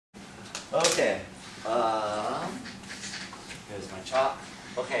Okay. Here's my chalk.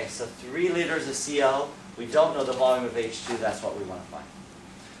 Okay, so 3 liters of CO. We don't know the volume of H2. That's what we want to find.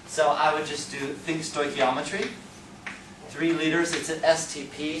 So I would just think stoichiometry. 3 liters, it's an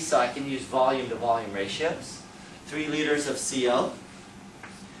STP, so I can use volume to volume ratios. 3 liters of CO.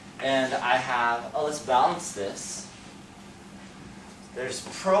 And I have, let's balance this. There's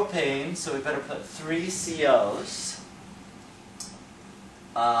propane, so we better put 3 COs.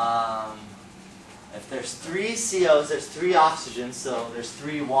 If there's 3 COs, there's 3 oxygens, so there's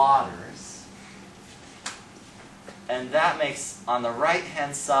 3 waters. And that makes, on the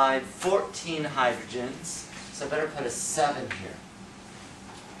right-hand side, 14 hydrogens. So I better put a 7 here.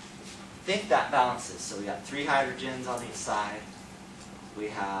 I think that balances. So we got 3 hydrogens on each side. We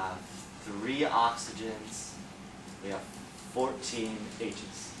have 3 oxygens. We have 14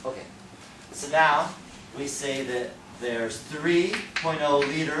 H's. Okay. So now we say that there's 3.0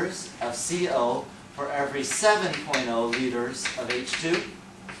 liters of CO for every 7.0 liters of H2.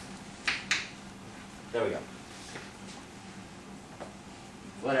 There we go.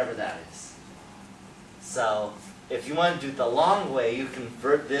 Whatever that is. So if you want to do it the long way, you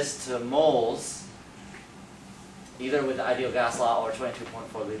convert this to moles, either with the ideal gas law or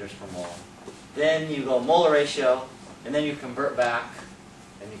 22.4 liters per mole. Then you go molar ratio, and then you convert back,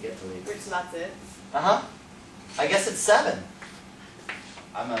 and you get to liters. Which, that's it? Uh-huh. I guess it's 7.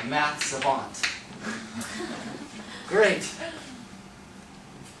 I'm a math savant. Great.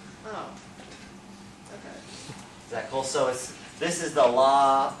 Oh. Okay. Is that cool? So this is the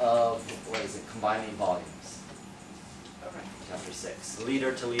law of, what is it, combining volumes. Okay. Chapter 6.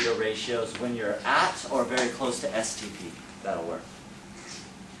 Liter to liter ratios when you're at or very close to STP. That'll work.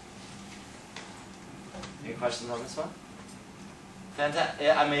 Any questions on this one? Fantastic.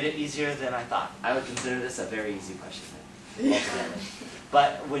 Yeah, I made it easier than I thought. I would consider this a very easy question.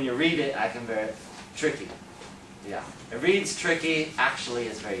 But when you read it, I can very tricky. Yeah. It reads tricky, actually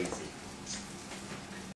is very easy.